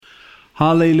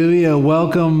Hallelujah.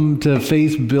 Welcome to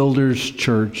Faith Builders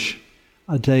Church.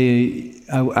 I'd tell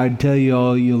you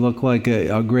all, you look like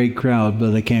a great crowd,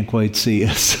 but I can't quite see you.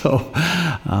 So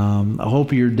I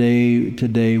hope your day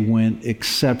today went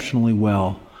exceptionally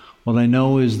well. What I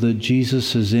know is that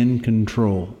Jesus is in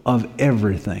control of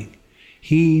everything.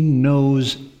 He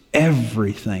knows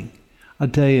everything. I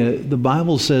tell you, the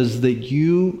Bible says that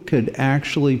you could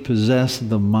actually possess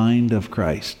the mind of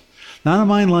Christ. Not a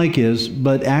mind like his,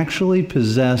 but actually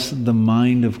possess the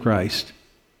mind of Christ.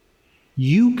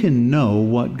 You can know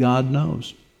what God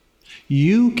knows.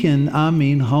 You can,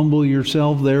 humble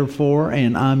yourself therefore,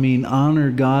 and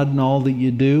honor God in all that you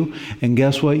do. And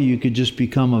guess what? You could just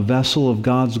become a vessel of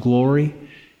God's glory.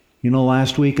 You know,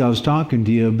 last week I was talking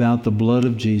to you about the blood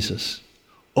of Jesus.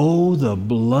 Oh, the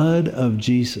blood of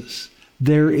Jesus.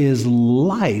 There is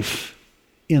life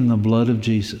in the blood of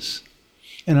Jesus.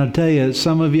 And I'll tell you,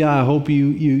 some of you, I hope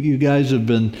you guys have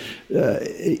been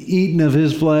eating of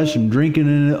his flesh and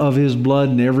drinking of his blood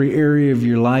in every area of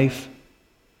your life.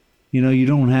 You know, you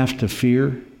don't have to fear.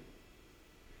 And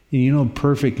you know,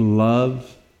 perfect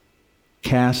love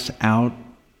casts out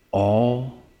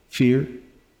all fear.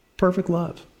 Perfect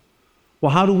love.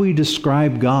 Well, how do we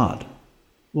describe God?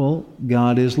 Well,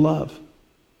 God is love.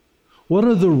 What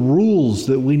are the rules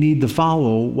that we need to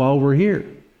follow while we're here?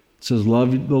 It says,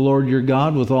 love the Lord your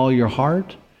God with all your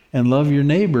heart and love your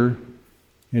neighbor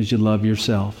as you love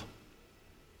yourself.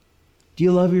 Do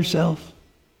you love yourself?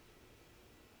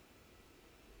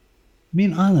 I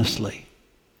mean, honestly,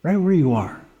 right where you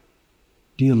are,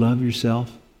 do you love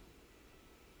yourself?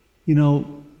 You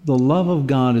know, the love of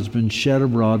God has been shed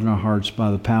abroad in our hearts by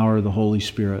the power of the Holy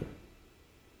Spirit.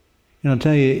 And I'll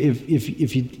tell you,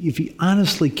 if you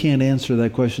honestly can't answer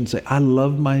that question, say, I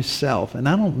love myself. And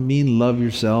I don't mean love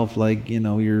yourself like, you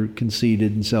know, you're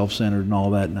conceited and self-centered and all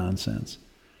that nonsense.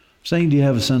 I'm saying, do you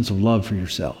have a sense of love for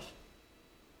yourself?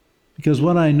 Because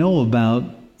what I know about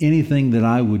anything that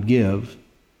I would give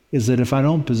is that if I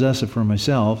don't possess it for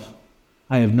myself,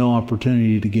 I have no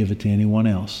opportunity to give it to anyone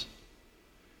else.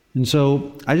 And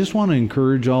so I just want to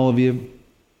encourage all of you.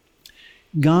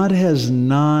 God has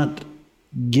not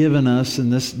given us,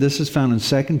 and this is found in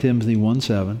 2 Timothy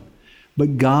 1:7,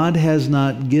 but God has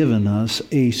not given us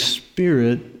a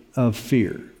spirit of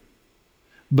fear,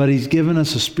 but he's given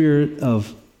us a spirit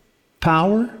of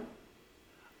power,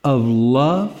 of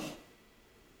love,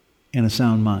 and a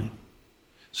sound mind.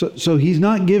 So he's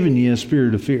not giving you a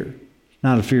spirit of fear.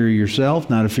 Not a fear of yourself,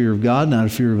 not a fear of God, not a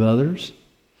fear of others,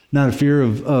 not a fear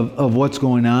of what's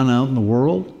going on out in the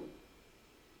world.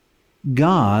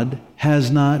 God has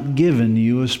not given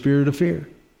you a spirit of fear.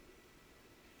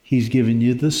 He's given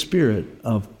you the spirit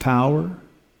of power,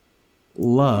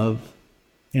 love,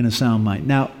 and a sound mind.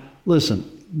 Now,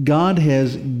 listen, God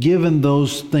has given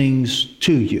those things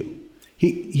to you.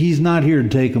 He's not here to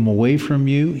take them away from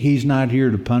you. He's not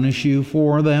here to punish you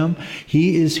for them.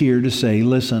 He is here to say,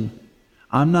 listen,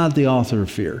 I'm not the author of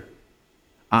fear.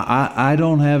 I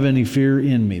don't have any fear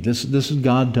in me. This is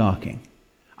God talking.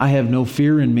 I have no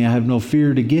fear in me. I have no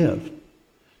fear to give.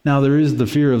 Now, there is the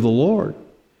fear of the Lord.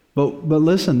 But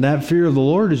listen, that fear of the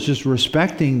Lord is just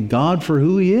respecting God for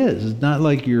who he is. It's not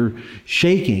like you're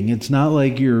shaking. It's not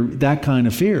like you're that kind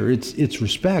of fear. It's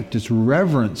respect. It's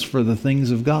reverence for the things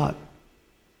of God.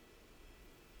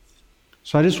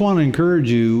 So I just want to encourage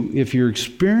you, if you're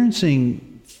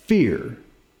experiencing fear,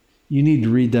 you need to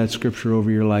read that scripture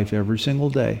over your life every single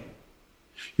day.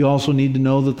 You also need to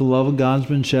know that the love of God's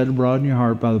been shed abroad in your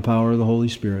heart by the power of the Holy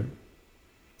Spirit.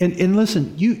 And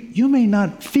listen, you may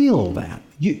not feel that.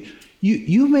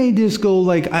 You may just go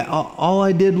like, all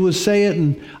I did was say it,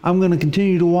 and I'm going to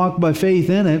continue to walk by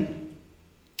faith in it.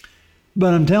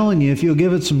 But I'm telling you, if you'll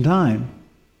give it some time,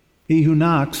 he who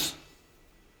knocks,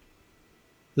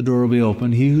 the door will be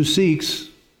open. He who seeks,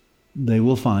 they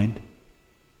will find.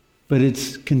 But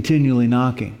it's continually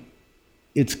knocking.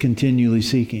 It's continually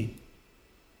seeking.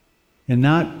 And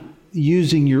not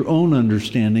using your own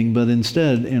understanding, but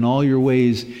instead, in all your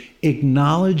ways,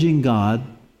 acknowledging God,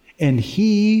 and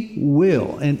he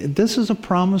will. And this is a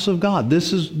promise of God.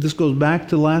 This goes back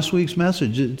to last week's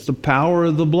message. It's the power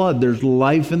of the blood. There's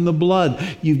life in the blood.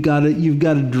 You've got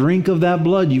to drink of that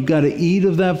blood. You've got to eat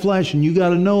of that flesh, and you've got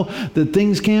to know that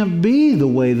things can't be the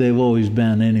way they've always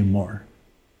been anymore.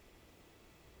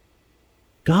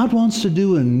 God wants to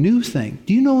do a new thing.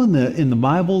 Do you know in the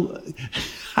Bible?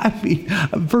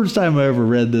 First time I ever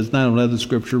read this, and I don't have the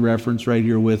scripture reference right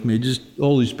here with me. Just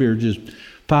Holy Spirit just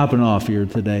popping off here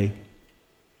today.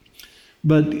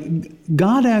 But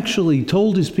God actually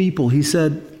told his people, he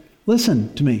said,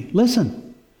 listen to me,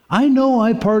 listen. I know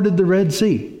I parted the Red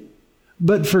Sea,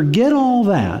 but forget all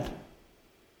that.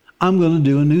 I'm going to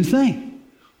do a new thing.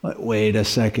 Wait a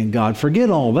second, God, forget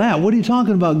all that. What are you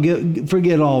talking about?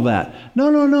 Forget all that.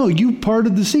 No. You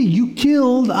parted the sea. You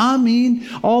killed,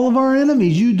 all of our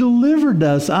enemies. You delivered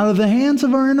us out of the hands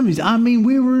of our enemies.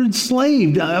 We were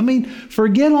enslaved.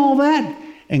 Forget all that.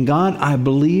 And God, I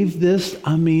believe this,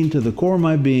 to the core of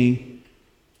my being,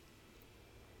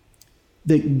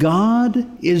 that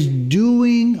God is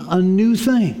doing a new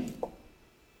thing.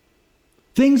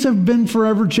 Things have been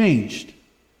forever changed.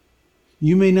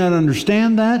 You may not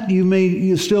understand that.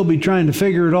 You still be trying to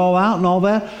figure it all out and all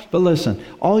that. But listen,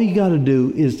 all you got to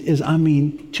do is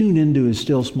tune into His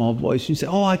still small voice. You say,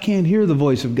 I can't hear the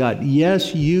voice of God.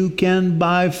 Yes, you can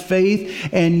by faith.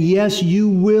 And yes, you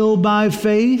will by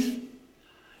faith.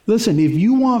 Listen, if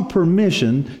you want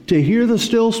permission to hear the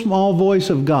still small voice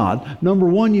of God, number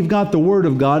one, you've got the Word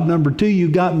of God. Number two,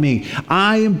 you've got me.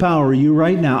 I empower you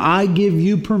right now. I give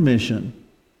you permission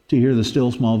to hear the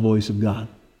still small voice of God.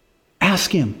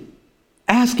 Ask Him.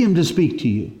 Ask Him to speak to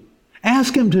you.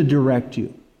 Ask Him to direct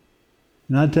you.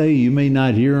 And I tell you, you may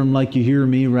not hear Him like you hear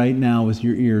me right now with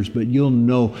your ears, but you'll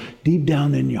know deep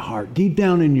down in your heart, deep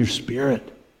down in your spirit,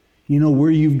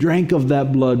 where you've drank of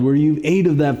that blood, where you've ate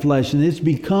of that flesh, and it's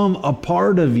become a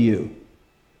part of you.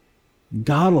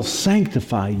 God will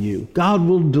sanctify you. God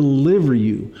will deliver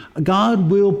you. God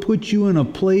will put you in a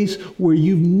place where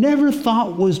you've never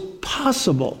thought was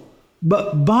possible.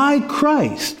 But by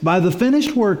Christ, by the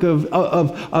finished work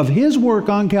of His work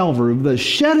on Calvary, the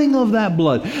shedding of that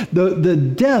blood, the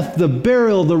death, the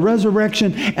burial, the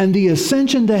resurrection, and the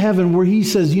ascension to heaven, where He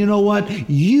says, you know what?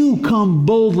 You come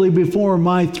boldly before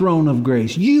my throne of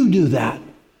grace. You do that.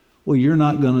 Well, you're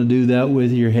not going to do that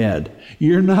with your head.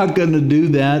 You're not going to do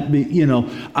that.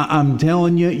 I'm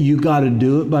telling you, you got to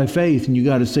do it by faith. And you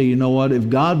got to say, you know what? If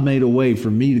God made a way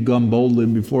for me to come boldly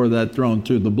before that throne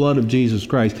through the blood of Jesus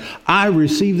Christ, I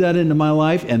receive that into my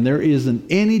life, and there isn't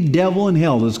any devil in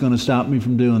hell that's going to stop me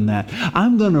from doing that.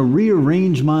 I'm going to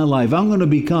rearrange my life. I'm going to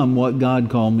become what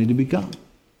God called me to become.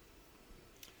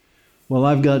 Well,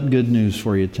 I've got good news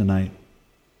for you tonight.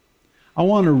 I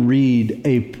want to read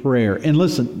a prayer. And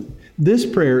listen, this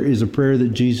prayer is a prayer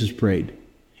that Jesus prayed.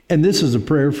 And this is a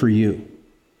prayer for you.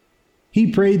 He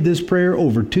prayed this prayer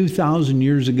over 2,000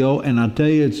 years ago, and I'll tell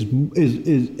you,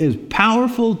 it's as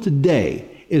powerful today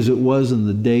as it was in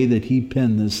the day that He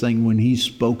penned this thing when He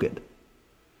spoke it.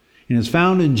 And it's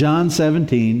found in John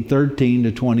 17, 13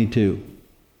 to 22.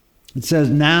 It says,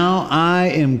 now I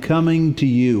am coming to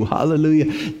you.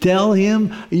 Hallelujah. Tell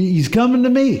Him He's coming to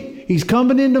me. He's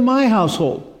coming into my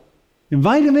household.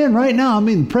 Invite Him in right now.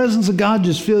 The presence of God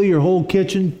just fill your whole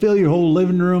kitchen, fill your whole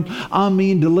living room.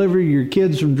 Deliver your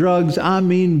kids from drugs.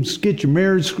 Get your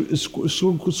marriage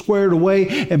squared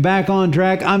away and back on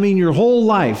track. your whole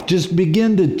life just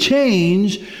begin to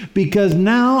change, because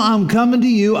now I'm coming to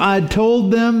you. I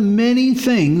told them many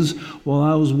things while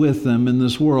I was with them in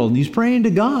this world. And He's praying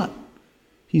to God.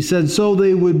 He said, so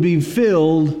they would be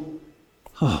filled,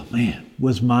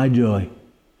 with my joy.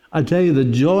 I tell you, the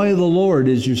joy of the Lord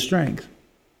is your strength.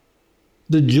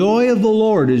 The joy of the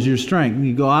Lord is your strength. And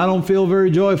you go, I don't feel very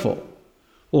joyful.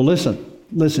 Well, listen,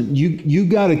 you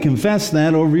got to confess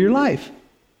that over your life.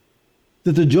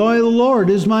 That the joy of the Lord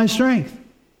is my strength.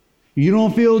 You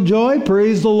don't feel joy,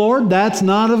 praise the Lord, that's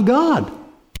not of God.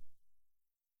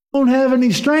 Don't have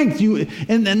any strength.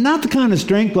 And not the kind of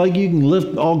strength like you can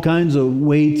lift all kinds of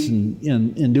weights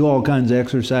and do all kinds of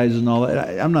exercises and all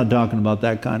that. I'm not talking about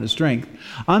that kind of strength.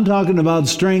 I'm talking about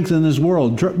strength in this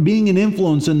world, being an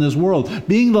influence in this world,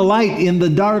 being the light in the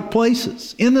dark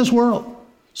places in this world.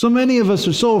 So many of us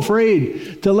are so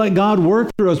afraid to let God work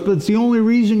through us, but it's the only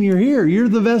reason you're here. You're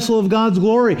the vessel of God's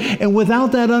glory. And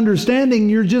without that understanding,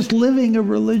 you're just living a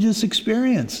religious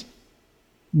experience.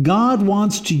 God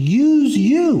wants to use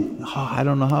you. I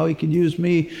don't know how He could use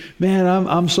me. Man,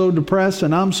 I'm so depressed,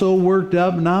 and I'm so worked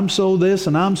up, and I'm so this,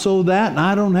 and I'm so that, and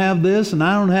I don't have this, and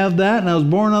I don't have that, and I was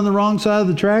born on the wrong side of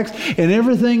the tracks, and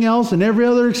everything else, and every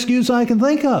other excuse I can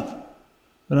think of.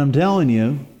 But I'm telling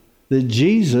you that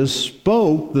Jesus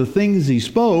spoke the things He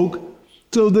spoke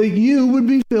so that you would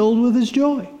be filled with His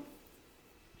joy.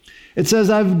 It says,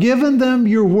 I've given them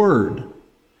your word,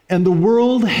 and the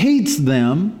world hates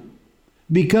them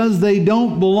because they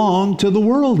don't belong to the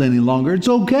world any longer. It's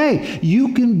okay.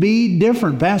 You can be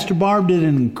different. Pastor Barb did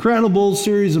an incredible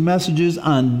series of messages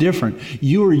on different.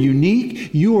 You are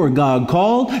unique. You are God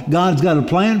called. God's got a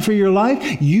plan for your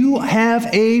life. You have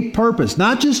a purpose,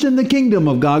 not just in the kingdom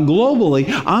of God globally.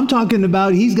 I'm talking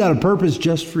about He's got a purpose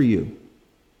just for you.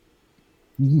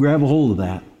 You can grab a hold of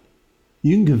that.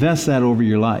 You can confess that over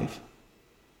your life.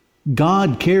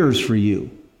 God cares for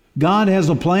you. God has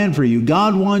a plan for you.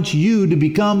 God wants you to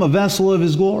become a vessel of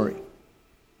His glory.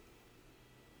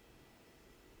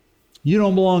 You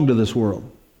don't belong to this world.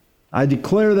 I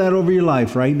declare that over your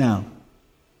life right now.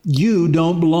 You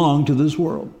don't belong to this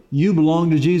world. You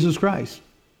belong to Jesus Christ.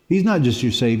 He's not just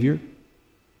your Savior.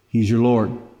 He's your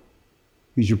Lord.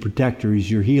 He's your protector. He's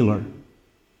your healer.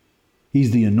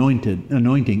 He's the anointing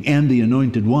and the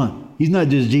anointed one. He's not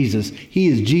just Jesus. He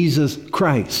is Jesus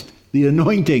Christ, the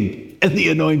anointing and the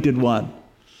anointed one.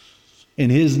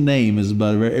 And His name is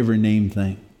above every name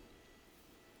thing.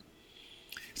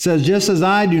 It says, just as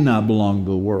I do not belong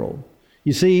to the world.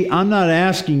 You see, I'm not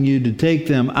asking you to take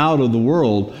them out of the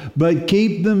world, but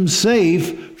keep them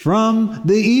safe from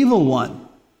the evil one.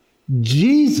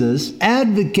 Jesus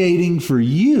advocating for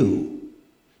you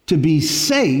to be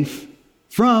safe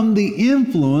from the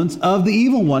influence of the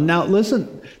evil one. Now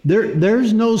listen,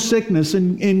 there's no sickness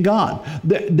in God.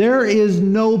 There is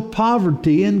no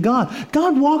poverty in God.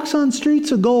 God walks on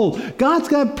streets of gold. God's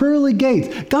got pearly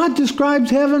gates. God describes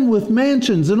heaven with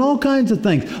mansions and all kinds of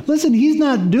things. Listen, He's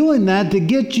not doing that to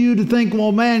get you to think,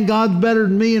 well, man, God's better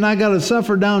than me and I got to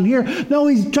suffer down here. No,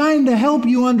 He's trying to help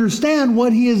you understand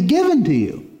what He has given to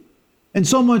you. And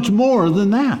so much more than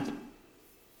that.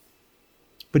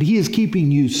 But He is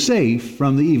keeping you safe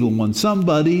from the evil one.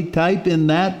 Somebody type in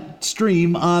that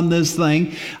stream on this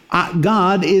thing.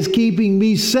 God is keeping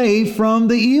me safe from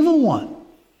the evil one.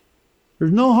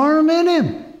 There's no harm in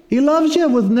Him. He loves you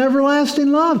with an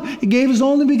everlasting love. He gave His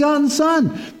only begotten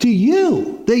Son to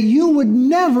you that you would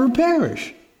never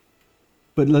perish.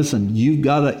 But listen, you've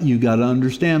got to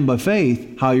understand by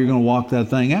faith how you're going to walk that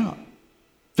thing out.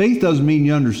 Faith doesn't mean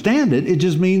you understand it. It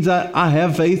just means I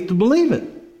have faith to believe it.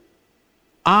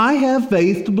 I have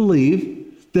faith to believe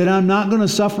that I'm not going to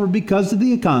suffer because of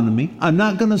the economy. I'm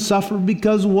not going to suffer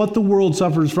because of what the world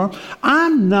suffers from.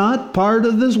 I'm not part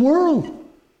of this world.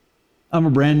 I'm a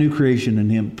brand new creation in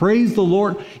Him. Praise the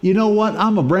Lord. You know what?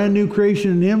 I'm a brand new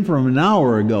creation in Him from an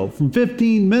hour ago, from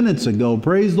 15 minutes ago.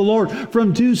 Praise the Lord.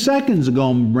 From 2 seconds ago,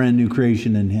 I'm a brand new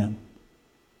creation in Him.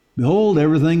 Behold,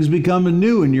 everything's becoming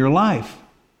new in your life.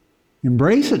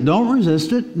 Embrace it. Don't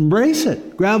resist it. Embrace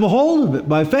it. Grab a hold of it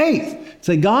by faith.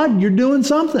 Say, God, you're doing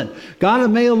something. God, I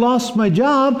may have lost my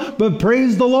job, but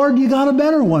praise the Lord, you got a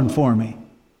better one for me.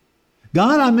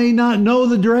 God, I may not know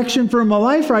the direction for my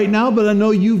life right now, but I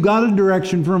know you've got a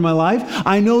direction for my life.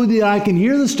 I know that I can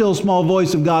hear the still small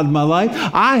voice of God in my life.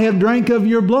 I have drank of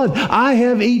your blood. I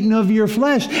have eaten of your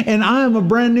flesh, and I am a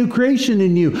brand new creation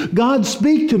in you. God,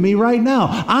 speak to me right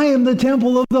now. I am the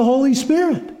temple of the Holy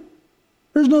Spirit.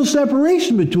 There's no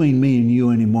separation between me and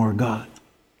you anymore, God.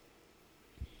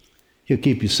 He'll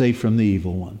keep you safe from the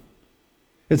evil one.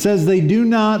 It says they do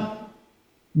not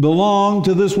belong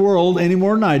to this world any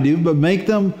more than I do, but make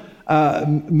them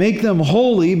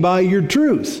holy by your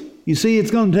truth. You see,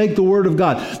 it's going to take the Word of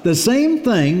God. The same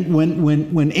thing,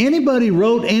 when anybody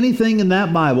wrote anything in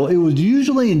that Bible, it was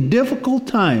usually in difficult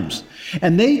times.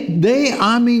 And they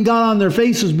got on their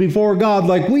faces before God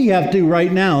like we have to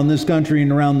right now in this country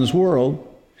and around this world.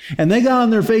 And they got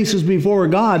on their faces before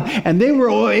God, and they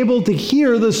were able to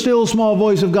hear the still small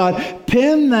voice of God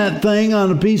pen that thing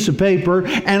on a piece of paper,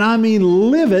 and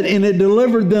live it, and it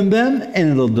delivered them then,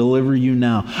 and it'll deliver you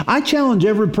now. I challenge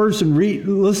every person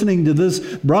listening to this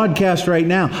broadcast right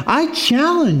now. I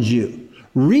challenge you.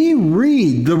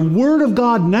 Reread the Word of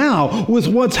God now with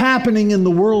what's happening in the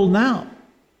world now.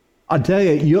 I tell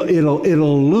you, it'll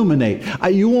illuminate.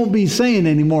 You won't be saying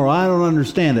anymore, I don't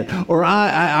understand it, or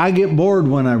I get bored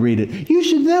when I read it. You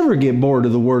should never get bored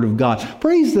of the Word of God.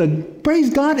 Praise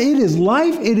God, it is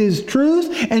life, it is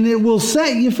truth, and it will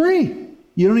set you free.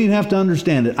 You don't even have to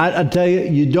understand it. I tell you,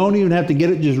 you don't even have to get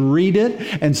it. Just read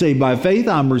it and say, by faith,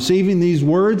 I'm receiving these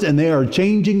words, and they are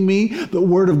changing me. The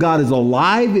Word of God is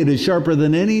alive. It is sharper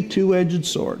than any two-edged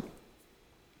sword.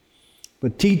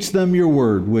 But teach them your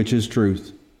word, which is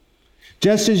truth.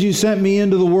 Just as you sent me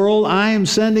into the world, I am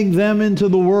sending them into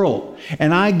the world.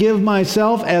 And I give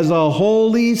myself as a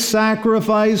holy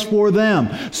sacrifice for them,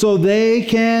 so they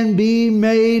can be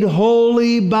made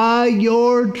holy by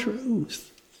your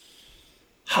truth.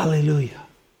 Hallelujah.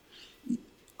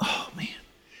 Oh,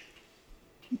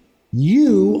 man.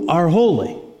 You are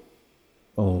holy.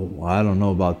 Oh, I don't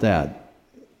know about that.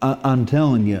 I'm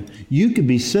telling you, you could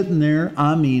be sitting there,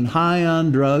 high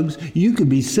on drugs. You could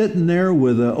be sitting there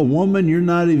with a woman you're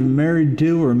not even married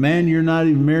to, or a man you're not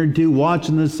even married to,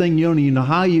 watching this thing. You don't even know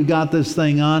how you got this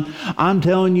thing on. I'm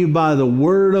telling you, by the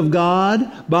Word of God,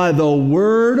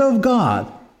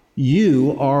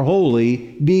 you are holy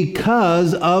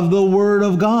because of the Word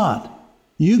of God.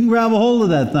 You can grab a hold of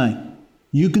that thing.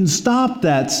 You can stop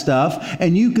that stuff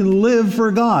and you can live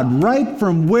for God right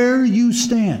from where you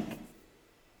stand.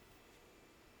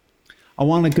 I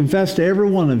want to confess to every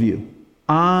one of you,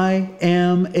 I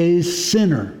am a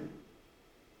sinner.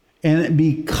 And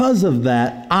because of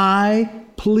that, I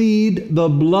plead the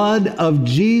blood of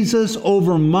Jesus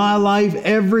over my life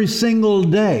every single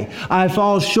day. I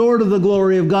fall short of the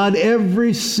glory of God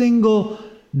every single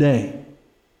day.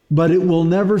 But it will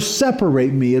never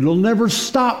separate me. It'll never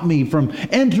stop me from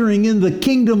entering in the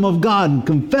kingdom of God and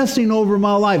confessing over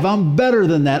my life. I'm better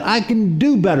than that. I can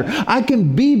do better. I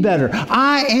can be better.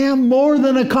 I am more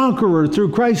than a conqueror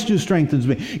through Christ who strengthens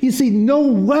me. You see, no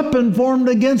weapon formed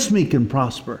against me can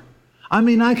prosper. I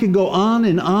mean, I can go on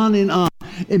and on and on.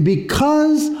 And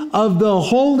because of the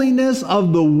holiness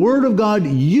of the Word of God,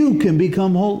 you can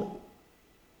become holy.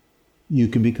 You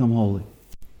can become holy.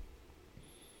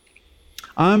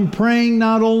 I'm praying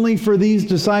not only for these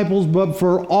disciples, but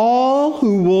for all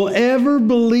who will ever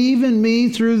believe in me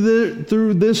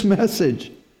through this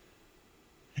message.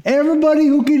 Everybody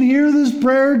who can hear this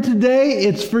prayer today,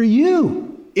 it's for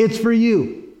you. It's for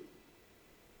you.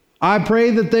 I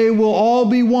pray that they will all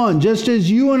be one, just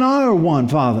as you and I are one,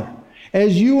 Father.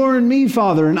 As you are in me,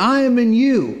 Father, and I am in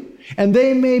you. And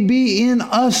they may be in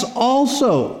us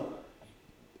also,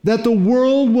 that the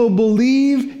world will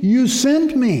believe you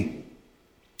sent me.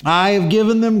 I have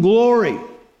given them glory,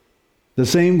 the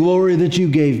same glory that you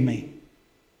gave me,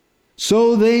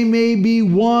 so they may be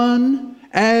one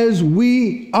as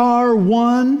we are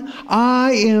one.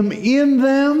 I am in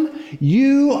them,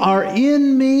 you are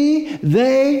in me.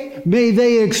 May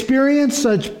they experience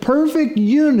such perfect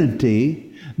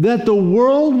unity that the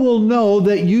world will know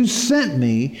that you sent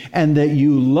me and that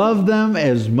you love them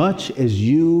as much as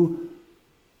you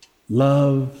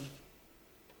love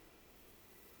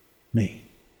me.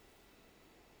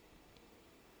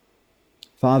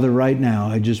 Father, right now,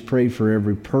 I just pray for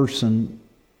every person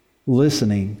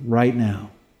listening right now.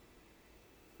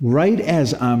 Right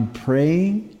as I'm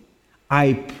praying,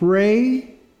 I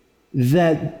pray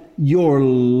that your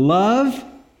love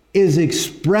is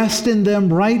expressed in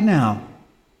them right now.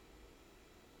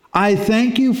 I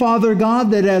thank you, Father God,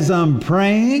 that as I'm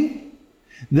praying,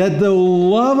 that the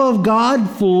love of God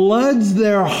floods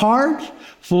their heart,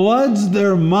 floods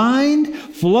their mind,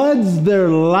 floods their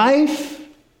life.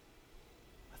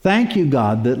 Thank you,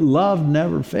 God, that love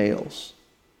never fails.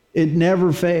 It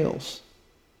never fails.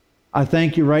 I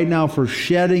thank you right now for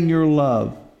shedding your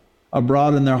love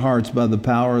abroad in their hearts by the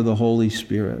power of the Holy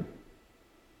Spirit.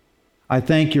 I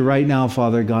thank you right now,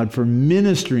 Father God, for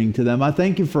ministering to them. I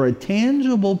thank you for a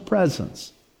tangible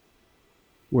presence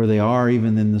where they are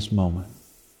even in this moment.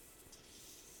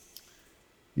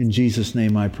 In Jesus'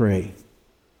 name I pray.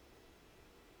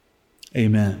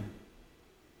 Amen.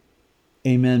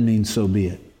 Amen means so be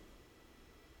it.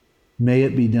 May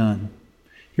it be done.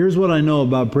 Here's what I know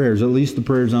about prayers, at least the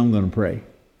prayers I'm going to pray.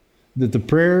 That the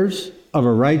prayers of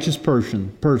a righteous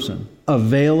person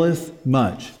availeth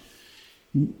much.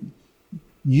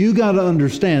 You got to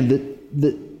understand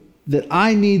that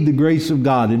I need the grace of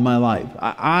God in my life.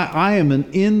 I am an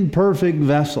imperfect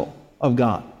vessel of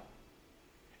God.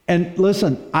 And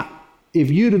listen,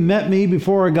 if you'd have met me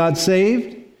before I got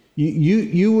saved,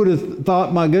 you would have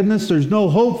thought, my goodness, there's no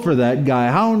hope for that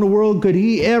guy. How in the world could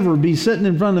he ever be sitting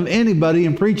in front of anybody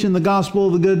and preaching the gospel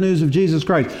of the good news of Jesus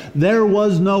Christ? There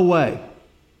was no way.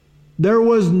 There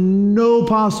was no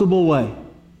possible way.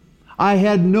 I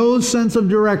had no sense of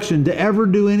direction to ever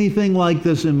do anything like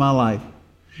this in my life.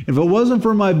 If it wasn't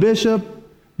for my Bishop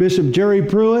Jerry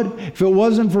Pruitt, if it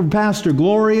wasn't for Pastor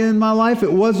Gloria in my life,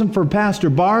 it wasn't for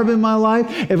Pastor Barb in my life,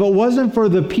 if it wasn't for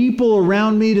the people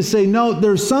around me to say, no,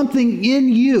 there's something in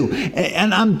you.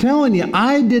 And I'm telling you,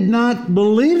 I did not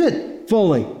believe it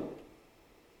fully.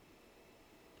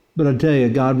 But I tell you,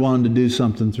 God wanted to do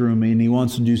something through me, and He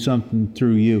wants to do something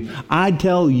through you. I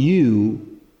tell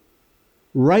you,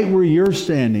 right where you're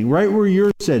standing, right where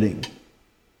you're sitting,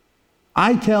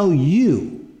 I tell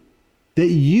you that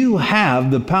you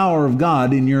have the power of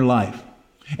God in your life,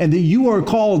 and that you are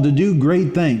called to do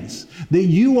great things, that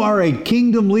you are a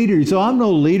kingdom leader. So I'm no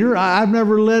leader. I've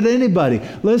never led anybody.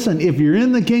 Listen, if you're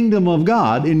in the kingdom of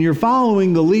God and you're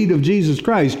following the lead of Jesus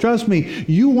Christ, trust me,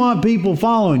 you want people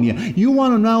following you. You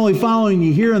want them not only following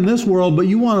you here in this world, but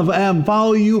you want to have them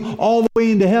follow you all the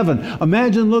way into heaven.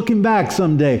 Imagine looking back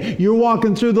someday. You're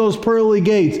walking through those pearly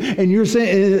gates and you're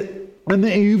saying, and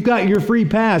then you've got your free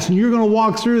pass and you're going to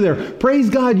walk through there. Praise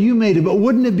God you made it. But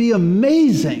wouldn't it be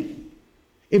amazing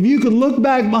if you could look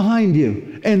back behind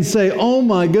you and say, oh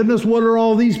my goodness, what are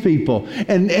all these people?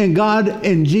 And God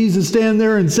and Jesus stand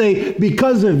there and say,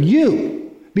 because of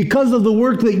you, because of the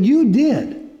work that you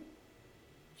did,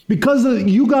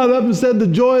 You got up and said, the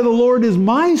joy of the Lord is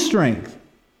my strength.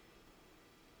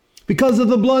 Because of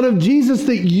the blood of Jesus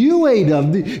that you ate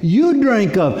of, that you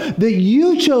drank of, that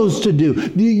you chose to do,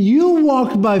 that you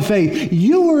walked by faith.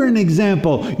 You were an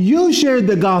example. You shared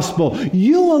the gospel.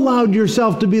 You allowed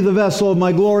yourself to be the vessel of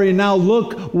my glory. And now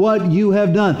look what you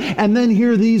have done. And then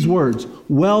hear these words.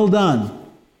 Well done.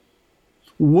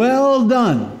 Well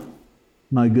done,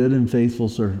 my good and faithful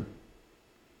servant.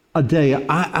 I'll tell you,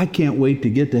 I can't wait to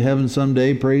get to heaven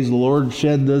someday. Praise the Lord.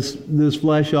 Shed this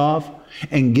flesh off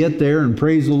and get there and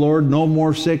praise the Lord. No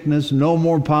more sickness, no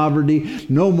more poverty,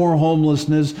 no more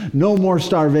homelessness, no more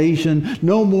starvation,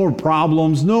 no more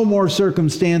problems, no more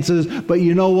circumstances. But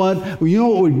you know what? You know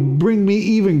what would bring me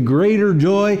even greater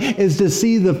joy is to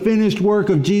see the finished work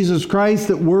of Jesus Christ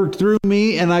that worked through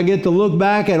me, and I get to look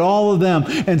back at all of them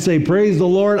and say, praise the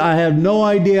Lord. I have no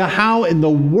idea how in the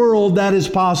world that is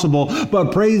possible,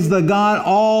 but praise the God,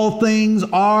 all things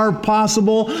are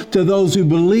possible to those who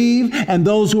believe and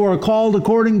those who are called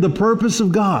according to the purpose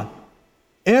of God.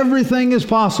 Everything is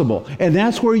possible. And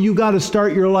that's where you got to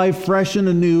start your life fresh and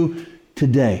anew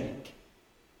today.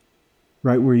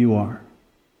 Right where you are.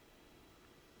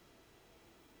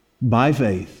 By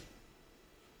faith.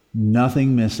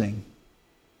 Nothing missing.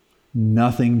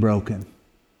 Nothing broken.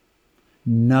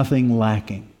 Nothing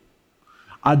lacking.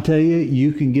 I tell you,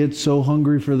 you can get so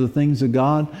hungry for the things of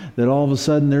God that all of a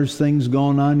sudden there's things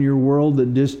going on in your world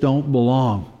that just don't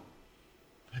belong.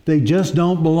 They just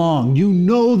don't belong. You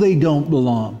know they don't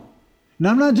belong. And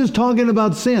I'm not just talking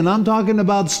about sin. I'm talking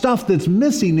about stuff that's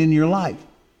missing in your life.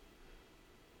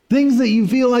 Things that you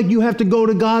feel like you have to go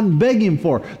to God and beg Him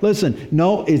for. Listen,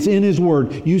 no, it's in His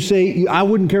Word. You say, I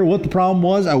wouldn't care what the problem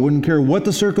was. I wouldn't care what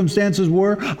the circumstances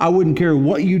were. I wouldn't care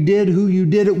what you did, who you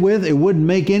did it with. It wouldn't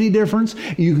make any difference.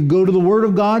 You could go to the Word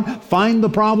of God, find the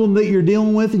problem that you're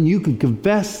dealing with, and you could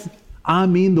confess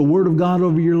the Word of God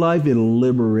over your life. It'll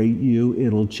liberate you.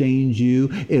 It'll change you.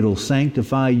 It'll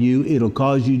sanctify you. It'll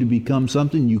cause you to become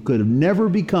something you could have never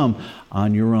become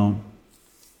on your own.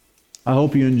 I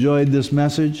hope you enjoyed this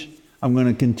message. I'm going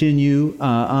to continue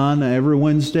on every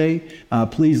Wednesday.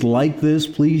 Please like this.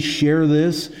 Please share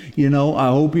this. I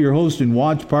hope you're hosting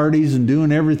watch parties and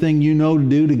doing everything you know to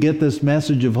do to get this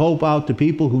message of hope out to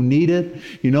people who need it.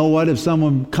 You know what? If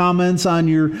someone comments on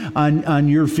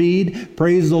your feed,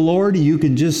 praise the Lord, you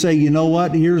can just say, you know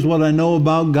what? Here's what I know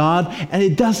about God. And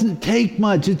it doesn't take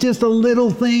much. It's just a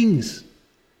little things.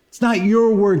 It's not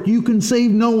your work. You can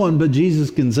save no one, but Jesus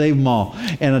can save them all.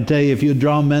 And I tell you, if you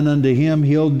draw men unto Him,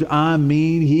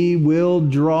 He will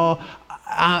draw.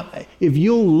 If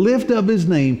you'll lift up His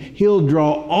name, He'll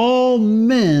draw all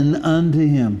men unto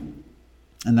Him.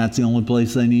 And that's the only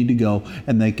place they need to go.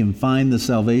 And they can find the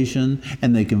salvation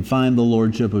and they can find the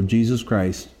Lordship of Jesus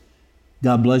Christ.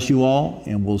 God bless you all,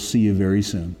 and we'll see you very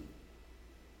soon.